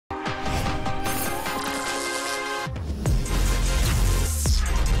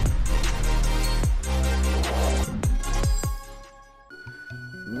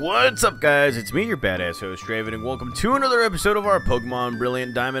What's up, guys? It's me, your badass host, Draven, and welcome to another episode of our Pokemon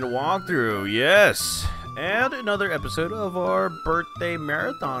Brilliant Diamond walkthrough. Yes, and another episode of our birthday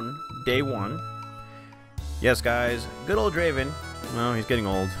marathon, day 1. Yes, guys, good old Draven. Well, he's getting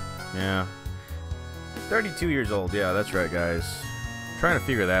old. Yeah. 32 years old. Yeah, that's right, guys. Trying to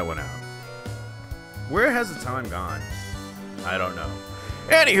figure that one out. Where has the time gone? I don't know.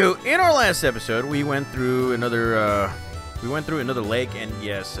 Anywho, in our last episode, we went through another lake, and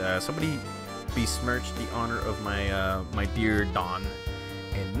yes, somebody besmirched the honor of my dear Dawn.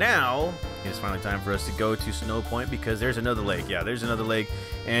 And now it is finally time for us to go to Snow Point because there's another lake. Yeah, there's another lake,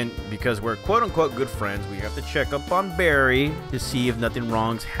 and because we're quote-unquote good friends, we have to check up on Barry to see if nothing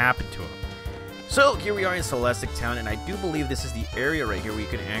wrong's happened to him. So here we are in Celestic Town, and I do believe this is the area right here where you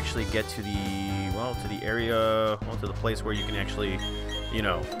can actually get to the place where you can actually, you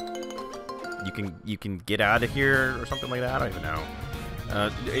know, you can get out of here or something like that. I don't even know.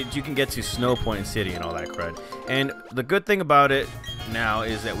 You can get to Snow Point City and all that crud. And the good thing about it now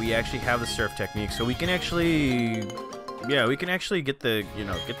is that we actually have the surf technique, so we can actually, yeah, we can actually get the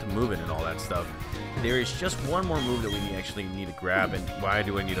moving and all that stuff. There is just one more move that we actually need to grab, and why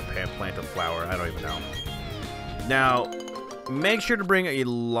do I need to plant a flower? I don't even know. Now, make sure to bring a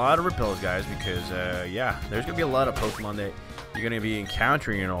lot of repels, guys, because yeah, there's gonna be a lot of Pokemon that you're gonna be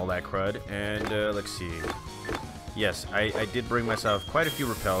encountering and all that crud. And let's see. Yes, I did bring myself quite a few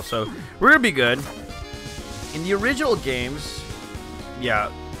repels, so we're gonna be good. In the original games, yeah,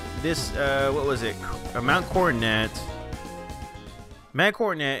 this what was it? Mount Coronet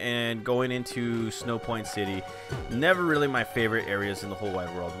and going into Snow Point City, never really my favorite areas in the whole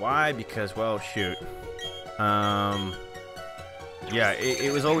wide world. Why? Because, well, shoot. Yeah,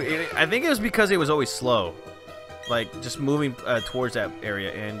 it was always. I think it was because it was always slow, like just moving towards that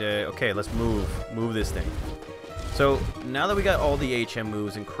area. And okay, let's move this thing. So now that we got all the HM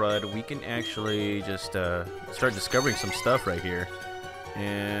moves and crud, we can actually just start discovering some stuff right here.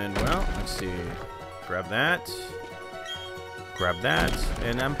 And well, let's see. Grab that,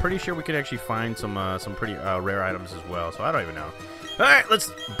 and I'm pretty sure we could actually find some pretty rare items as well. So I don't even know. All right,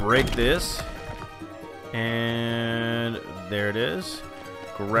 let's break this. And there it is.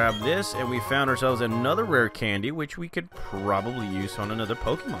 Grab this, and we found ourselves another rare candy, which we could probably use on another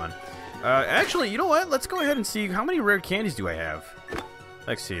Pokemon. Actually, you know what? Let's go ahead and see how many rare candies do I have.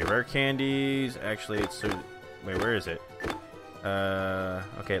 Let's see, rare candies. Actually, it's wait, where is it?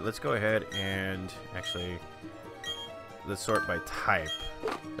 Okay, let's go ahead and actually let's sort by type.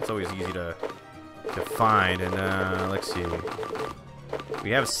 That's always easy to find. And let's see,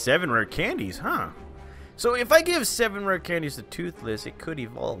 we have 7 rare candies, huh? So if I give 7 rare candies to Toothless, it could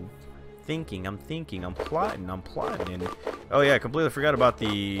evolve. I'm plotting, and oh yeah, I completely forgot about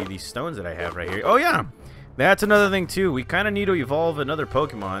the stones that I have right here. Oh yeah, that's another thing too. We kind of need to evolve another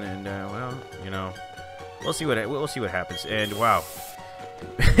Pokemon, and well, you know, we'll see what happens. And wow,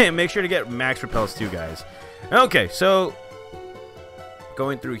 make sure to get max repels too, guys. Okay, so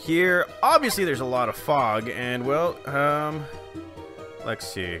going through here, obviously there's a lot of fog, and well, let's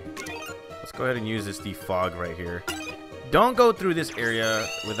see. Let's go ahead and use this defog right here. Don't go through this area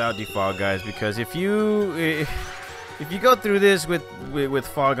without defog, guys, because if you go through this with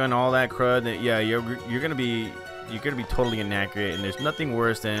fog on all that crud, then yeah, you're gonna be totally inaccurate, and there's nothing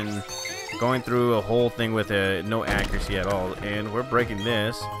worse than going through a whole thing with no accuracy at all. And we're breaking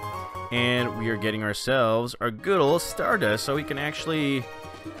this, and we are getting ourselves our good old Stardust, so we can actually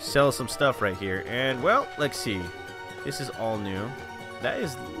sell some stuff right here. And well, let's see. This is all new.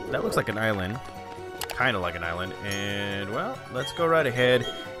 That looks like an island. Kind of like an island. And well, let's go right ahead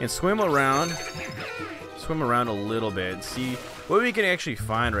and swim around a little bit and see what we can actually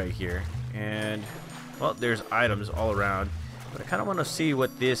find right here. And well, there's items all around, but I kind of want to see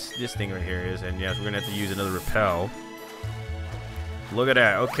what this thing right here is. And yes, we're gonna have to use another repel. Look at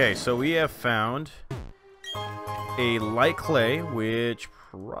that. Okay, so we have found a light clay, which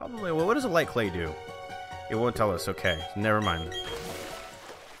probably, well, what does a light clay do? It won't tell us. Okay, never mind.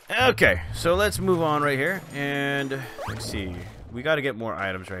 Okay, so let's move on right here, and let's see. We got to get more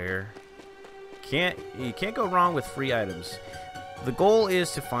items right here. You can't go wrong with free items. The goal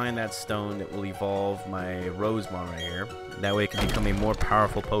is to find that stone that will evolve my Rosemon right here. That way it can become a more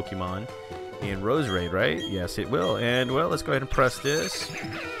powerful Pokemon in Roserade, right? Yes, it will. And well, let's go ahead and press this.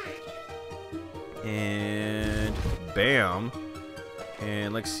 And bam.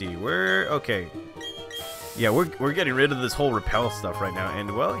 And let's see. Okay. Yeah, we're getting rid of this whole repel stuff right now.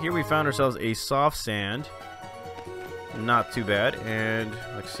 And well, here we found ourselves a soft sand. Not too bad. And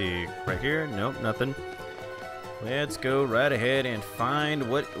let's see, right here, nope, nothing. Let's go right ahead and find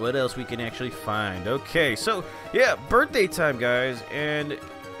what else we can actually find. Okay, so yeah, birthday time, guys. And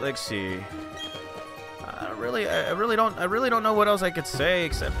let's see. I really don't know what else I could say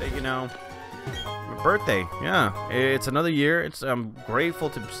except that, you know, my birthday. Yeah, it's another year. I'm grateful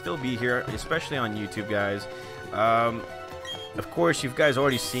to still be here, especially on YouTube, guys. Of course, you guys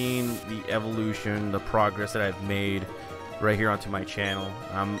already seen the evolution, the progress that I've made right here onto my channel.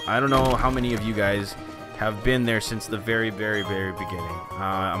 I don't know how many of you guys have been there since the very beginning.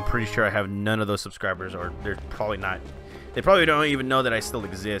 I'm pretty sure I have none of those subscribers, or they're probably not. They probably don't even know that I still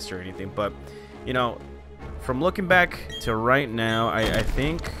exist or anything. But you know, from looking back to right now, I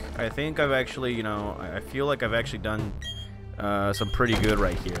think I've actually, you know, I feel like I've actually done some pretty good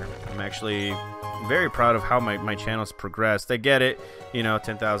right here. I'm actually very proud of how my channel's progressed. I get it, you know,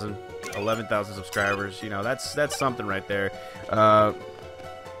 10,000, 11,000 subscribers. You know, that's something right there.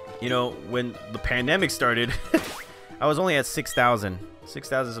 You know, when the pandemic started, I was only at 6,000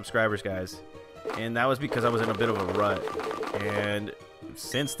 subscribers, guys, and that was because I was in a bit of a rut. And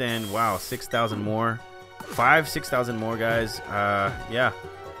since then, wow, 6,000 more, 6,000 more, guys. Yeah,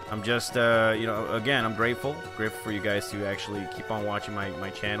 I'm just, you know, again, I'm grateful for you guys to actually keep on watching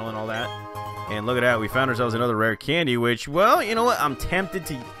my channel and all that. And look at that, we found ourselves another rare candy, which, well, you know what, I'm tempted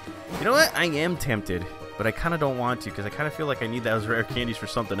to, you know what, I am tempted, but I kind of don't want to, because I kind of feel like I need those rare candies for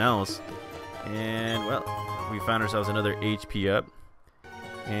something else. And, well, we found ourselves another HP up.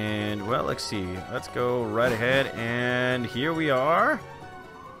 And, well, let's see, let's go right ahead, and here we are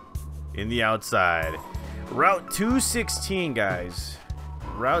in the outside. Route 216, guys.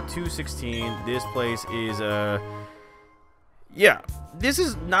 Route 216, this place is, yeah, this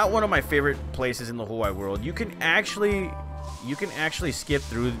is not one of my favorite places in the whole wide world. You can actually skip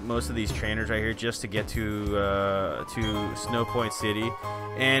through most of these trainers right here just to get to Snow Point City.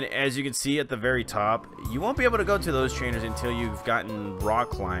 And as you can see at the very top, you won't be able to go to those trainers until you've gotten Rock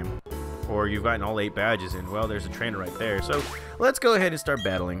Climb, or you've gotten all 8 badges. And well, there's a trainer right there. So let's go ahead and start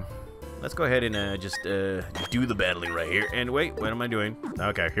battling. Let's go ahead and just do the battling right here. And wait, what am I doing?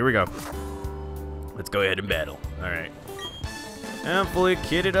 Okay, here we go. Let's go ahead and battle. All right. I'm fully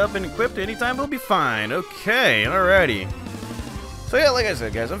kitted up and equipped. Anytime we'll be fine. Okay, alrighty. So yeah, like I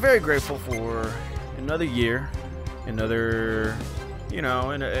said, guys, I'm very grateful for another year, another, you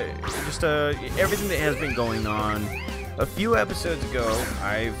know, and just everything that has been going on. A few episodes ago,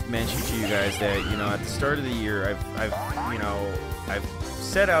 I've mentioned to you guys that, you know, at the start of the year, I've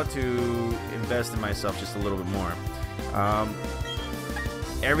set out to invest in myself just a little bit more.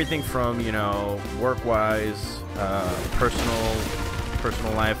 Everything from, you know, work-wise,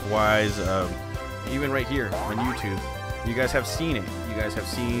 personal life-wise, even right here on YouTube. You guys have seen it. You guys have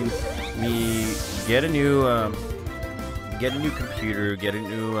seen me get a new computer, get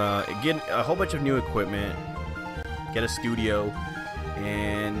a whole bunch of new equipment, get a studio,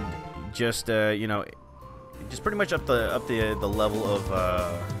 and just you know, just pretty much up the level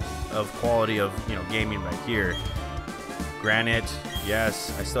of quality of, you know, gaming right here. Granted,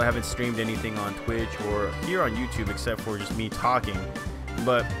 yes, I still haven't streamed anything on Twitch or here on YouTube except for just me talking,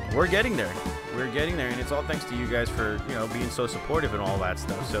 but we're getting there. We're getting there, and it's all thanks to you guys for, you know, being so supportive and all that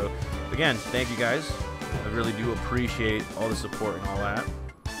stuff. So again, thank you guys. I really do appreciate all the support and all that.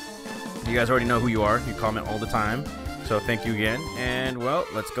 You guys already know who you are. You comment all the time, so thank you again. And well,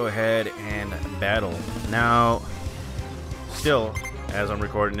 let's go ahead and battle. Now, still, as I'm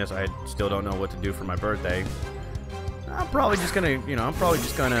recording this, I still don't know what to do for my birthday. I'm probably just gonna, you know,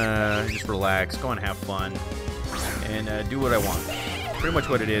 just relax, go and have fun, and do what I want. Pretty much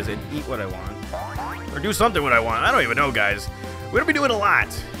what it is, and eat what I want, or do something what I want. I don't even know, guys. We're gonna be doing a lot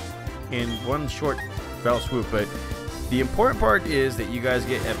in one short fell swoop, but the important part is that you guys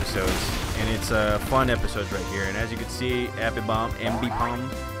get episodes, and it's fun episodes right here. And as you can see,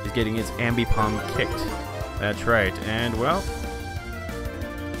 Ambipom is getting its Ambipom kicked. That's right. And well,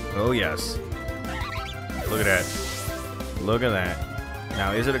 oh yes, look at that. Look at that.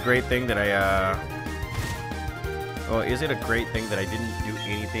 Now, is it a great thing that is it a great thing that I didn't do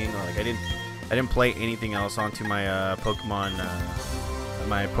anything, or like I didn't play anything else onto my Pokemon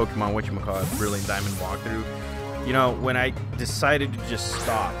whatchamacallit, Brilliant Diamond walkthrough? You know, when I decided to just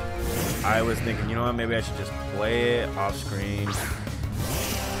stop, I was thinking, you know what, maybe I should just play it off screen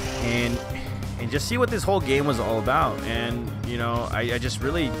and just see what this whole game was all about. And you know, I just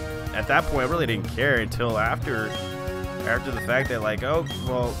really, at that point, I really didn't care until after the fact that, like, oh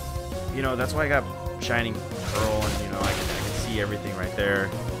well, you know, that's why I got Shining Pearl, and you know, I can see everything right there.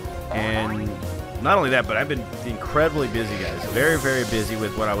 And not only that, but I've been incredibly busy, guys, very busy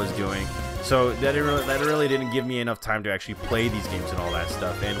with what I was doing, so that really didn't give me enough time to actually play these games and all that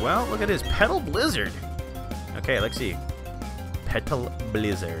stuff. And well, look at this, Petal Blizzard. Okay, let's see, Petal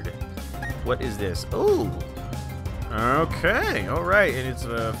Blizzard. What is this? Ooh, Okay, all right, and it's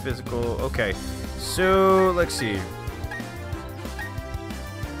physical. Okay, so let's see.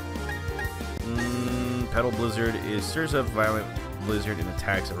 Petal Blizzard is stirs up violent blizzard and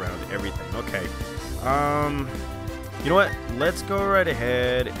attacks around everything. Okay, you know what? Let's go right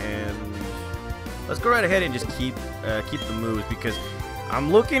ahead and just keep the moves, because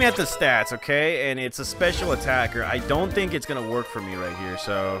I'm looking at the stats, okay, and it's a special attacker. I don't think it's gonna work for me right here,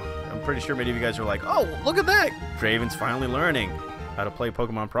 so I'm pretty sure many of you guys are like, oh, look at that, Draven's finally learning how to play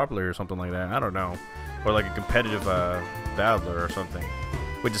Pokemon properly or something like that. I don't know, or like a competitive battler or something.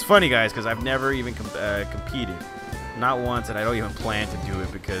 Which is funny, guys, because I've never even competed. Not once, and I don't even plan to do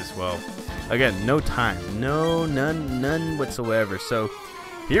it because, well, again, no time. None whatsoever. So,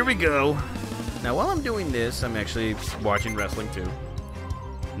 here we go. Now, while I'm doing this, I'm actually watching wrestling, too.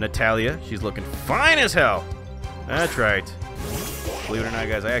 Natalia, she's looking fine as hell. That's right. Believe it or not,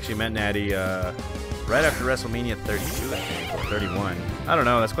 guys, I actually met Natty right after WrestleMania 32, I think, or 31. I don't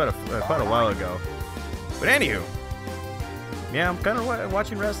know, that's quite a while ago. But anywho. Yeah, I'm kind of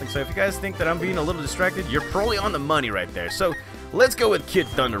watching wrestling, so if you guys think that I'm being a little distracted, you're probably on the money right there. So, let's go with Kid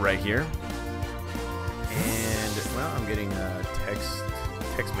Thunder right here. And, well, I'm getting text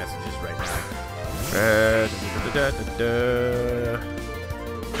messages right now.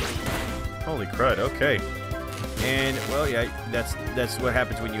 Holy crud, okay. And, well, yeah, that's what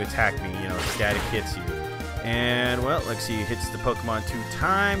happens when you attack me, you know, static hits you. And, well, let's see, hits the Pokemon 2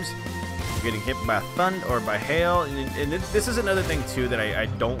 times. Getting hit by thunder or by hail, and this is another thing too that I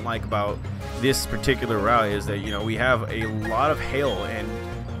don't like about this particular route, is that, you know, we have a lot of hail, and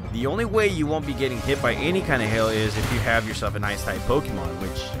the only way you won't be getting hit by any kind of hail is if you have yourself an ice type Pokemon,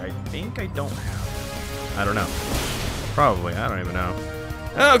 which I think I don't have. I don't know. Probably. I don't even know.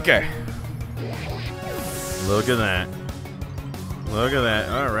 Okay. Look at that. Look at that.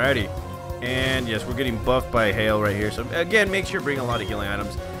 Alrighty. And yes, we're getting buffed by hail right here. So again, make sure you bring a lot of healing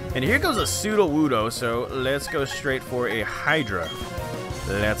items. And here goes a Pseudo-Wudo, so let's go straight for a Hydra.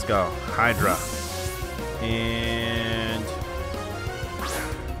 Let's go, Hydra. And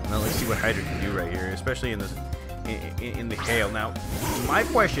now let's see what Hydra can do right here, especially in this in the hail. Now, my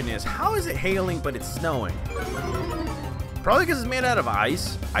question is, how is it hailing but it's snowing? Probably because it's made out of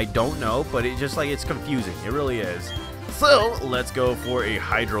ice. I don't know, but it's confusing. It really is. So let's go for a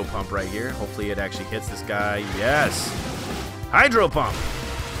Hydro Pump right here. Hopefully it actually hits this guy. Yes, Hydro Pump.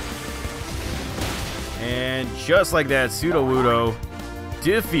 And just like that, Pseudo-Wudo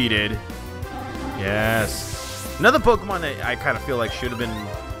defeated. Yes. Another Pokemon that I kind of feel like should have been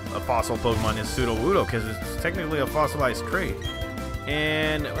a fossil Pokemon is Pseudo-Wudo, because it's technically a fossilized trait.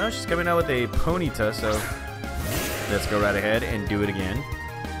 And, well, she's coming out with a Ponyta, so let's go right ahead and do it again.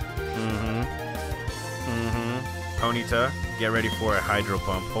 Ponyta, get ready for a Hydro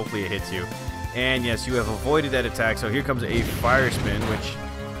Pump. Hopefully it hits you. And, yes, you have avoided that attack, so here comes a Fire Spin, which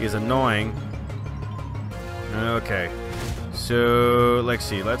is annoying. Okay, so let's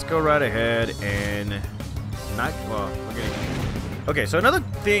see. Let's go right ahead and okay, so another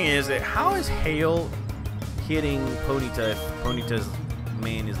thing is that how is hail hitting Ponyta if Ponyta's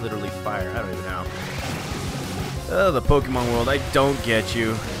main is literally fire? I don't even know. Oh, the Pokemon world, I don't get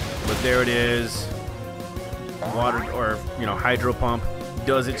you. But there it is. Water, or, you know, Hydro Pump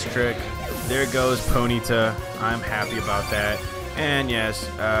does its trick. There goes Ponyta. I'm happy about that. And yes,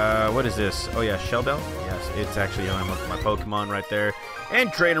 what is this? Oh yeah, Shell Bell? Yes, it's actually my Pokemon right there.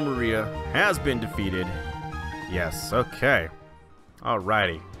 And Trainer Maria has been defeated. Yes, okay.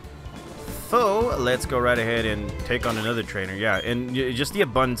 Alrighty. So, let's go right ahead and take on another trainer. Yeah, and just the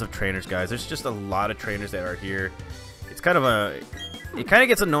abundance of trainers, guys. There's just a lot of trainers that are here. It's kind of it kind of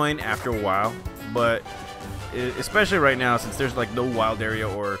gets annoying after a while, but especially right now, since there's like no wild area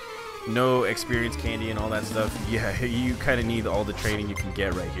or no experience candy and all that stuff, yeah, you kind of need all the training you can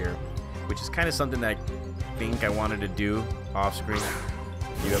get right here, which is kind of something that I think I wanted to do off screen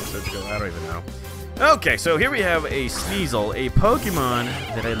a few episodes ago. I don't even know. Okay, so here we have a Sneasel, a Pokemon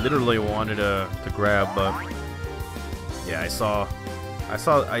that I literally wanted to grab, but yeah, I saw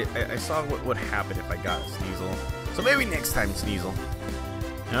what would happen if I got Sneasel. So maybe next time, Sneasel.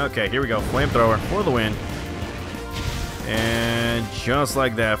 Okay, here we go, Flamethrower for the win. And just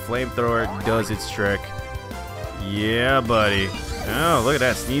like that, Flamethrower does its trick. Yeah, buddy. Oh, look at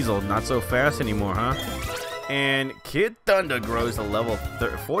that, Sneasel. Not so fast anymore, huh? And Kid Thunder grows to level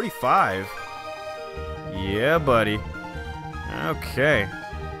 45. Yeah, buddy. Okay.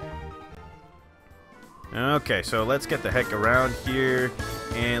 Okay, so let's get the heck around here,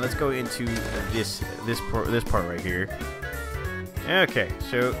 and let's go into this part right here. Okay,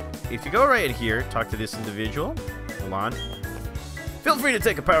 so if you go right here, talk to this individual. Hold on. Feel free to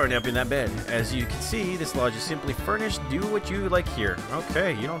take a power nap in that bed. As you can see, this lodge is simply furnished. Do what you like here.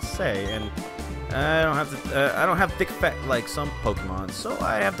 Okay, you don't say. And I don't have thick fat like some Pokemon, so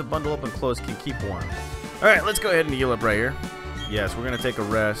I have to bundle up and clothes can keep warm. All right, let's go ahead and heal up right here. Yes, we're gonna take a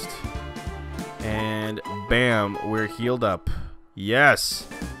rest. And bam, we're healed up. Yes.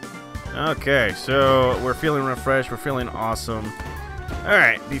 Okay, so we're feeling refreshed. We're feeling awesome. All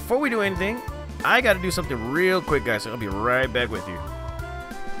right, before we do anything, I got to do something real quick, guys. So I'll be right back with you.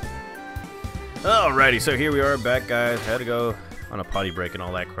 Alrighty, so here we are back, guys. Had to go on a potty break and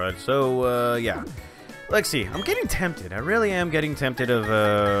all that crud. So, yeah. Let's see. I'm getting tempted. I really am getting tempted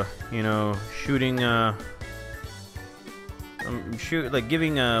of, you know, shooting, like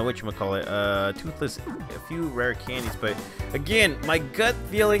giving, whatchamacallit, Toothless a few rare candies. But, again, my gut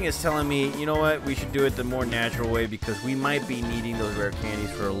feeling is telling me, you know what, we should do it the more natural way because we might be needing those rare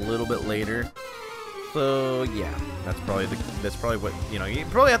candies for a little bit later. So, yeah, that's probably what, you know, you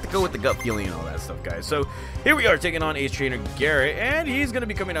probably have to go with the gut feeling and all that stuff, guys. So, here we are taking on Ace Trainer Garrett, and he's going to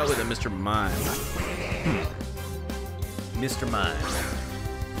be coming out with a Mr. Mime. Mr. Mime.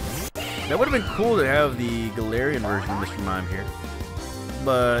 That would have been cool to have the Galarian version of Mr. Mime here.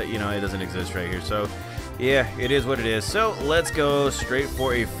 But, you know, it doesn't exist right here. So, yeah, it is what it is. So, let's go straight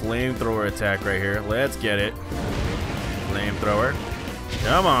for a flamethrower attack right here. Let's get it. Flamethrower.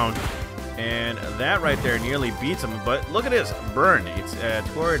 Come on. And that right there nearly beats him. But look at this. Burn. It's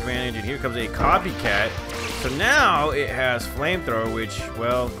to our advantage. And here comes a copycat. So now it has flamethrower, which,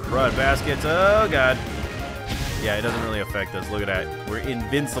 well, crud baskets. Oh, God. Yeah, it doesn't really affect us. Look at that. We're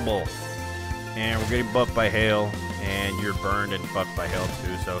invincible. And we're getting buffed by hail. And you're burned and buffed by hail,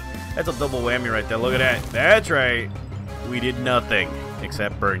 too. So that's a double whammy right there. Look at that. That's right. We did nothing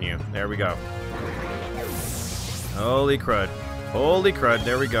except burn you. There we go. Holy crud. Holy crud,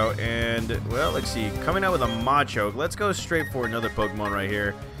 there we go. And, well, let's see. Coming out with a Machoke. Let's go straight for another Pokemon right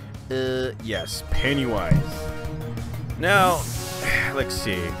here. Yes, Pennywise. Now, let's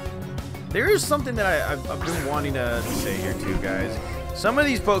see. There is something that I've been wanting to say here too, guys. Some of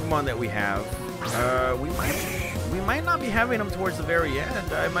these Pokemon that we have, we might not be having them towards the very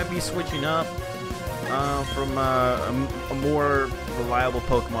end. I might be switching up from a more reliable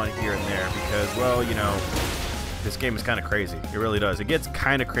Pokemon here and there because, well, you know, this game is kind of crazy. It really does. It gets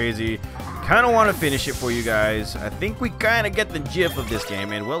kind of crazy. Kind of want to finish it for you guys. I think we kind of get the gist of this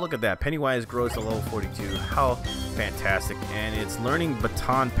game. And, well, look at that. Pennywise grows to level 42. How fantastic. And it's learning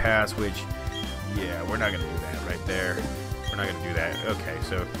Baton Pass, which, yeah, we're not going to do that right there. We're not going to do that. Okay,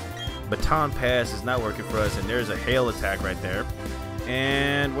 so Baton Pass is not working for us. And there's a Hail attack right there.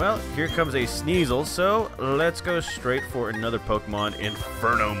 And, well, here comes a Sneasel. So let's go straight for another Pokemon,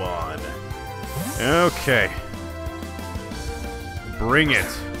 Infernomon. Okay. Bring it.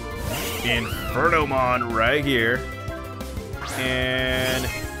 Infernomon right here. And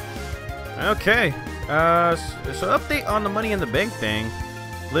okay. So update on the Money in the Bank thing.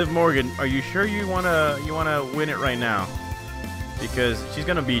 Liv Morgan, are you sure you wanna win it right now? Because she's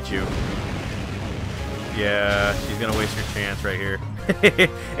gonna beat you. Yeah, she's gonna waste her chance right here.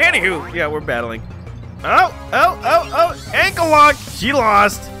 Anywho, yeah, we're battling. Oh! Ankle lock! She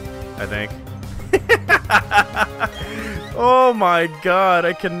lost, I think. Oh my God,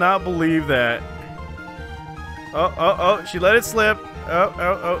 I cannot believe that. Oh, she let it slip.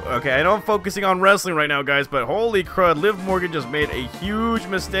 Oh, okay, I know I'm focusing on wrestling right now, guys, but holy crud, Liv Morgan just made a huge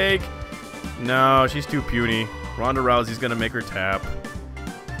mistake. No, she's too puny. Ronda Rousey's gonna make her tap.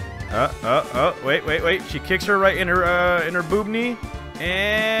 Wait. She kicks her right in her boob knee.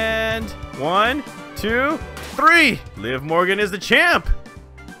 And 1, 2, 3. Liv Morgan is the champ.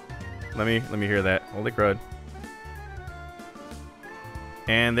 Let me hear that. Holy crud.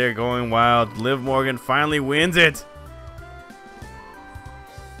 And they're going wild. Liv Morgan finally wins it.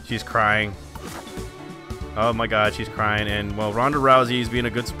 She's crying. Oh my God, she's crying. And, well, Ronda Rousey's being a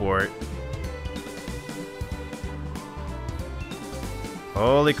good sport.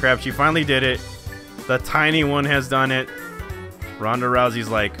 Holy crap, she finally did it. The tiny one has done it. Ronda Rousey's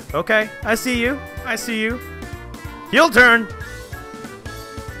like, okay, I see you. I see you. Heel turn.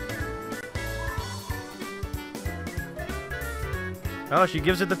 Oh, she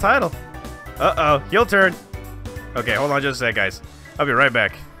gives it the title. Uh-oh, heel turn. Okay, hold on just a sec, guys. I'll be right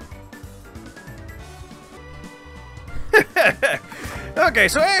back. Okay,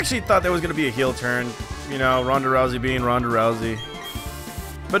 so I actually thought there was going to be a heel turn. You know, Ronda Rousey being Ronda Rousey.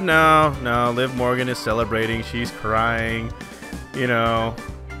 But no, Liv Morgan is celebrating. She's crying. You know,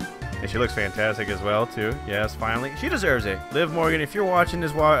 And she looks fantastic as well, too. Yes, finally. She deserves it. Liv Morgan, if you're watching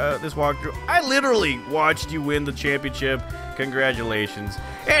this walkthrough, I literally watched you win the championship. Congratulations.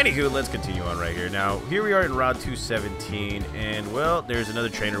 Anywho, let's continue on right here. Now, here we are in Route 217, and, well, there's another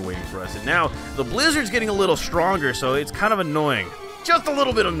trainer waiting for us. And now, the blizzard's getting a little stronger, so it's kind of annoying. Just a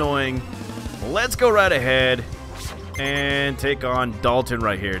little bit annoying. Let's go right ahead and take on Dalton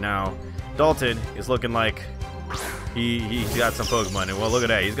right here. Now, Dalton is looking like he's got some Pokemon. And well, look at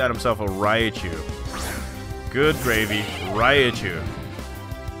that. He's got himself a Raichu. Good gravy. Raichu.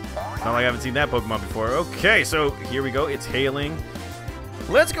 Not like I haven't seen that Pokemon before. Okay, so here we go. It's hailing.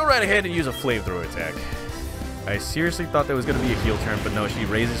 Let's go right ahead and use a flamethrower attack. I seriously thought that was going to be a heal turn, but no, she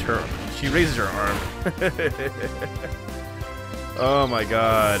raises her arm. Oh my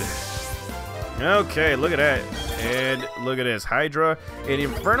god. Okay, look at that. And look at this. Hydra and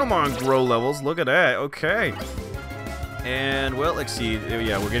Infernalmon grow levels. Look at that. Okay. And, well, let's see.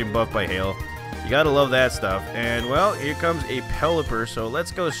 Yeah, we're getting buffed by hail. You gotta love that stuff. And, well, here comes a Pelipper, so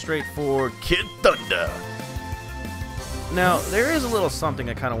let's go straight for Kid Thunder. Now, there is a little something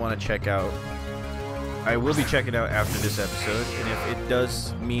I kind of want to check out. I will be checking out after this episode, and if it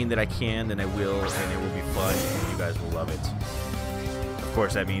does mean that I can, then I will, and it will be fun, and you guys will love it. Of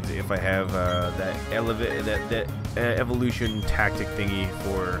course, that means if I have that evolution tactic thingy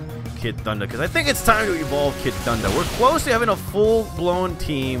for Kid Thunder, because I think it's time to evolve Kid Thunder. We're close to having a full-blown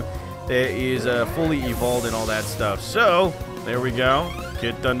team that is fully evolved and all that stuff. So, there we go.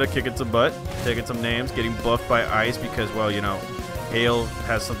 Kid Thunder kicking some butt, taking some names, getting buffed by ice because, well, you know, hail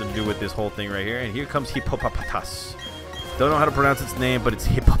has something to do with this whole thing right here. And here comes Hippopotamus. Don't know how to pronounce its name, but it's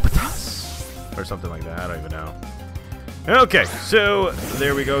Hippopotamus. Or something like that. I don't even know. Okay, so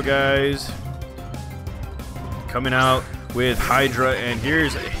there we go, guys. Coming out with Hydra, and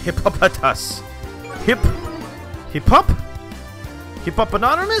here's Hippopotamus.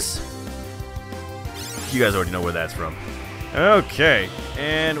 Hippopotamus? You guys already know where that's from. Okay,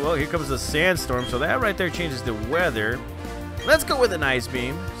 and well, here comes the sandstorm, so that right there changes the weather. Let's go with an ice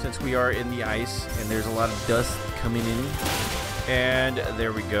beam, since we are in the ice, and there's a lot of dust coming in. And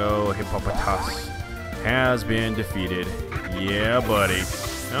there we go, Hippopotamus has been defeated. Yeah, buddy.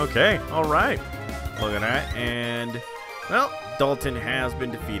 Okay, alright. Look at that, and, well, Dalton has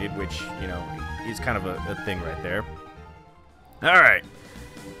been defeated, which, you know, is kind of a thing right there. Alright,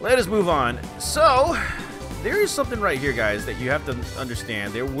 let us move on. So, there is something right here, guys, that you have to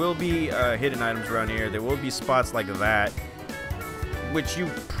understand. There will be hidden items around here. There will be spots like that, which you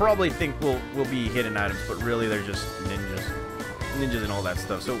probably think will be hidden items, but really they're just ninjas and all that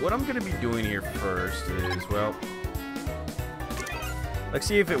stuff. So what I'm going to be doing here first is, well, let's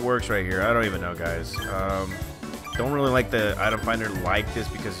see if it works right here. I don't even know, guys. Don't really like the item finder like this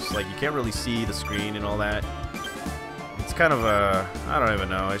because it's like you can't really see the screen and all that. It's kind of a, I don't even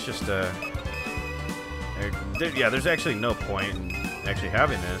know. It's just a, yeah, there's actually no point in actually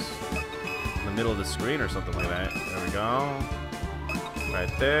having this in the middle of the screen or something like that. There we go.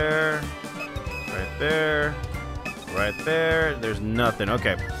 Right there. Right there. Right there. There's nothing.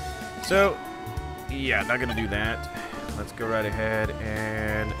 Okay. So, yeah, not gonna do that. Let's go right ahead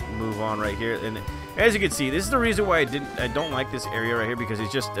and move on right here. And as you can see, this is the reason why I don't like this area right here, because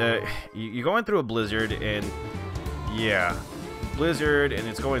it's just you're going through a blizzard, and yeah, blizzard, and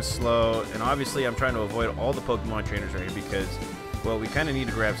it's going slow. And obviously, I'm trying to avoid all the Pokemon trainers right here because, well, we kind of need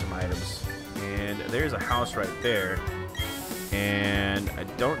to grab some items. And there's a house right there. And I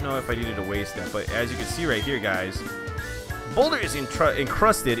don't know if I needed to waste that, but as you can see right here, guys, Boulder is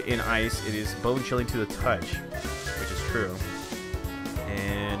encrusted in ice. It is bone chilling to the touch, which is true.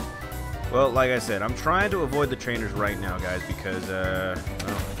 And, well, like I said, I'm trying to avoid the trainers right now, guys, because well,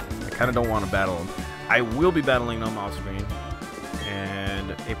 I kind of don't want to battle them. I will be battling them off screen.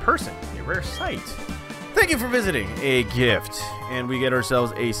 And a person, a rare sight. Thank you for visiting. A gift. And we get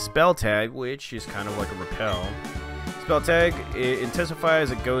ourselves a spell tag, which is kind of like a repel. Spell tag, it intensifies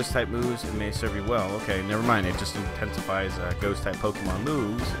a ghost type moves and may serve you well. Okay, never mind, it just intensifies ghost type Pokemon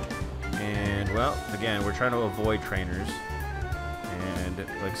moves. And, well, again, we're trying to avoid trainers. And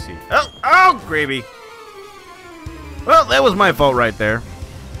let's see. Oh, gravy. Well, that was my fault right there.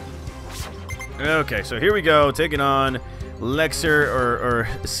 Okay, so here we go, taking on Lexer, or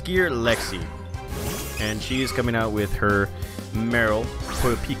Skier Lexi. And she's coming out with her Meryl,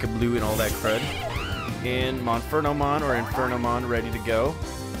 Pika Blue, and all that crud. And Monfernomon, or Infernalmon, ready to go.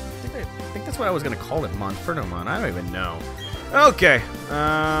 I think that's what I was going to call it, Monfernomon. I don't even know. Okay.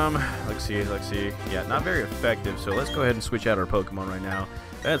 Let's see. Yeah, not very effective, so let's go ahead and switch out our Pokemon right now.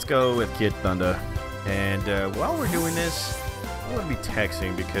 Let's go with Kid Thunder. And while we're doing this, I'm going to be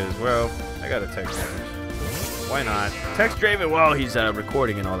texting because, well, I got to text message. Why not? Text Draven while he's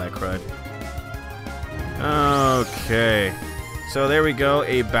recording and all that crud. Okay. So there we go.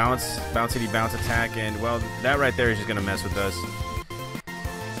 A bouncy bounce attack. And, well, that right there is just going to mess with us.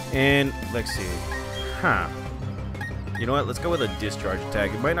 And let's see. Huh. You know what? Let's go with a discharge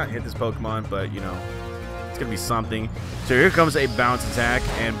attack. It might not hit this Pokemon, but, you know, it's going to be something. So here comes a bounce attack.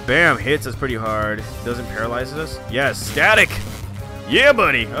 And, bam, hits us pretty hard. Doesn't paralyze us. Yes, static. Yeah,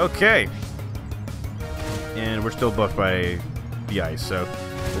 buddy. Okay. And we're still buffed by the ice. So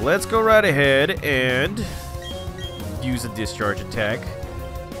let's go right ahead and use a discharge attack.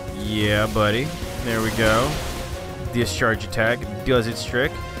 Yeah, buddy. There we go. Discharge attack does its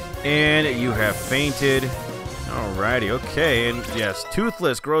trick. And you have fainted. Alrighty, okay. And yes,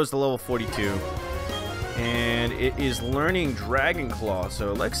 Toothless grows to level 42. And it is learning Dragon Claw.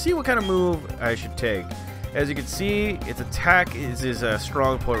 So let's see what kind of move I should take. As you can see, its attack is a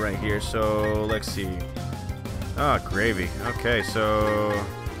strong point right here. So let's see. Oh, gravy. Okay, so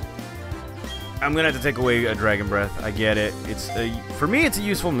I'm gonna have to take away a Dragon Breath. I get it. For me, it's a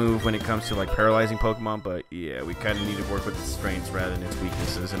useful move when it comes to like paralyzing Pokemon. But yeah, we kind of need to work with its strengths rather than its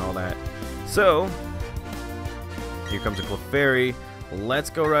weaknesses and all that. So here comes a Clefairy. Let's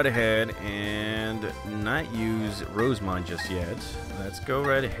go right ahead and not use Rosemon just yet. Let's go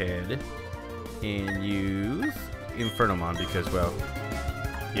right ahead and use Infernomon because, well,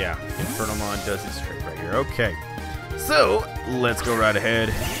 yeah, Infernomon does its trick right here. Okay, so let's go right ahead.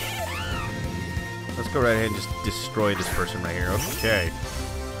 Let's go right ahead and just destroy this person right here. Okay.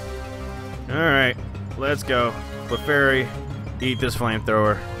 Alright, let's go. Clefairy, eat this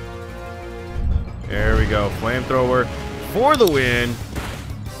flamethrower. There we go. Flamethrower for the win.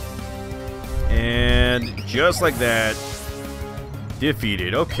 And just like that,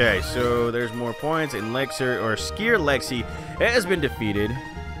 defeated. Okay, so there's more points. And Skier Lexi has been defeated.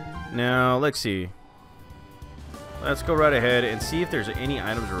 Now, let's see. Let's go right ahead and see if there's any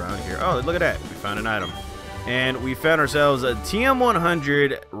items around here. Oh, look at that. We found an item. And we found ourselves a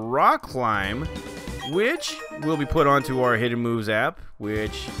TM100 Rock Climb, which will be put onto our Hidden Moves app,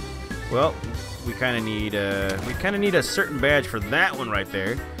 which, well, we kind of need a certain badge for that one right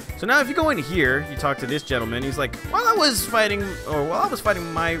there. So now if you go in here, you talk to this gentleman. He's like, while I was fighting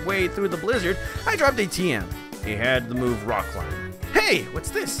my way through the blizzard, I dropped a TM. He had the move Rock Climb. Hey, what's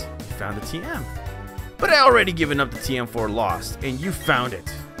this? You found the TM. But I already given up the TM for lost, and you found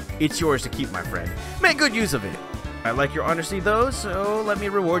it. It's yours to keep, my friend. Make good use of it. I like your honesty, though, so let me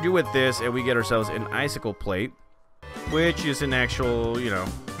reward you with this, and we get ourselves an Icicle Plate, which is an actual, you know,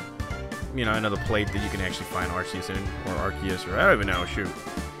 another plate that you can actually find Arceus in, or Arceus, or I don't even know, shoot.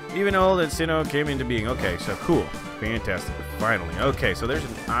 Even though that Sinnoh came into being. Okay, so cool. Fantastic. Finally. Okay, so there's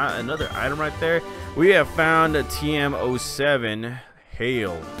another item right there. We have found a TM07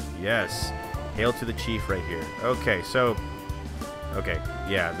 Hail. Yes. Hail to the Chief right here. Okay, so... Okay,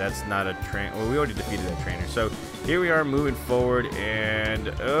 yeah, that's not a train. Well, we already defeated that trainer. So here we are moving forward, and...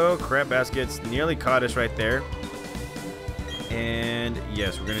 Oh, crap baskets nearly caught us right there. And,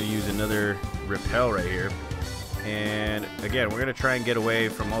 yes, we're going to use another Repel right here. And, again, we're going to try and get away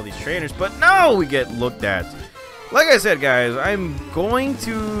from all these trainers. But, no! We get looked at. Like I said, guys, I'm going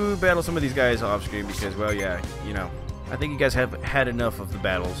to battle some of these guys off screen because, well, yeah, you know, I think you guys have had enough of the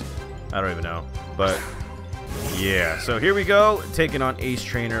battles. I don't even know, but yeah. So here we go, taking on Ace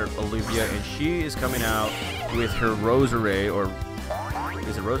Trainer Olivia, and she is coming out with her Roserade, or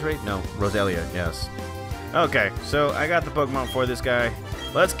is it Roserade? No, Roselia, yes. Okay, so I got the Pokemon for this guy.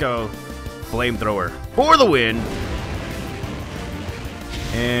 Let's go. Flamethrower for the win.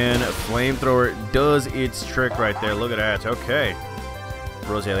 And Flamethrower does its trick right there. Look at that. Okay.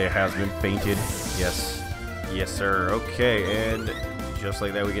 Roselia has been fainted. Yes. Yes, sir. Okay, and just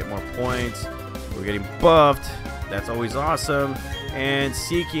like that, we get more points. We're getting buffed. That's always awesome. And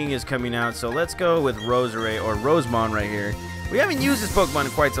Seeking is coming out, so let's go with Roserade, or Rosemon right here. We haven't used this Pokemon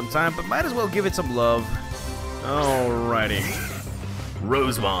in quite some time, but might as well give it some love. Alrighty.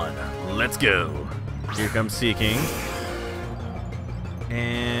 Rosemon, let's go. Here comes Seeking.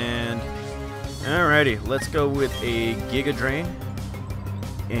 And alrighty, let's go with a Giga Drain.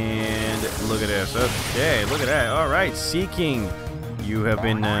 And look at this. Okay, look at that. All right, Seeking, you have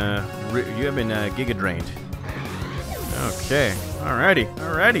been Giga Drained. Okay,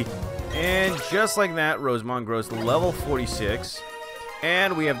 alrighty. And just like that, Rosemon grows to level 46,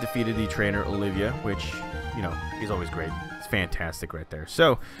 and we have defeated the trainer Olivia, which, you know, is always great. It's fantastic right there.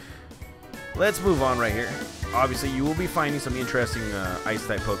 So let's move on right here. Obviously, you will be finding some interesting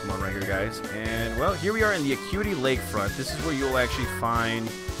Ice-type Pokemon right here, guys. And, well, here we are in the Acuity Lakefront. This is where you'll actually find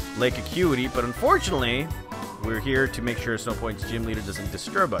Lake Acuity. But, unfortunately, we're here to make sure Snowpoint's gym leader doesn't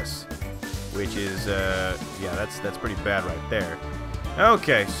disturb us. which is, yeah, that's pretty bad right there.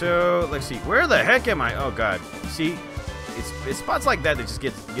 Okay, so let's see. Where the heck am I? Oh God, see, it's spots like that that just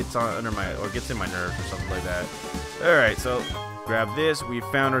gets on under my, or gets in my nerves or something like that. All right, so grab this. We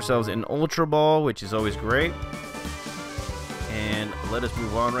found ourselves an Ultra Ball, which is always great. And let us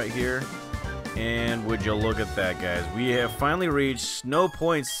move on right here. And would you look at that, guys? We have finally reached Snow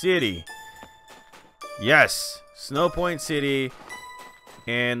Point City. Yes, Snow Point City.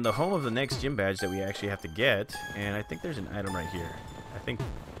 And the home of the next gym badge that we actually have to get. And I think there's an item right here. I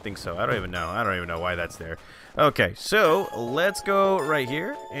think so. I don't even know. I don't even know why that's there. Okay, so let's go right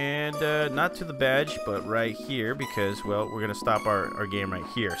here. And not to the badge, but right here. Because, well, we're going to stop our game right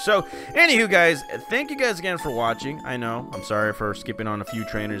here. So, anywho, guys, thank you guys again for watching. I know. I'm sorry for skipping on a few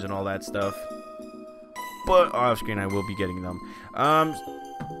trainers and all that stuff. But off screen, I will be getting them.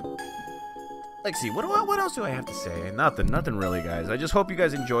 Let's see. What else do I have to say? Nothing really, guys. I just hope you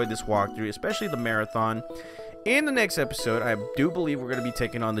guys enjoyed this walkthrough, especially the marathon. In the next episode, I do believe we're going to be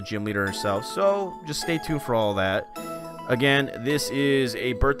taking on the gym leader herself. So just stay tuned for all that. Again, this is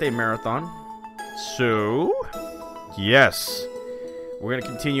a birthday marathon. So, yes. We're going to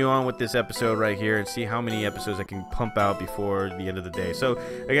continue on with this episode right here and see how many episodes I can pump out before the end of the day. So,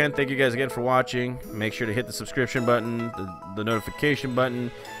 again, thank you guys again for watching. Make sure to hit the subscription button, the notification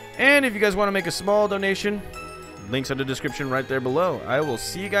button. And if you guys want to make a small donation, links in the description right there below. I will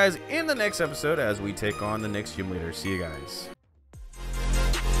see you guys in the next episode as we take on the next gym leader. See you guys.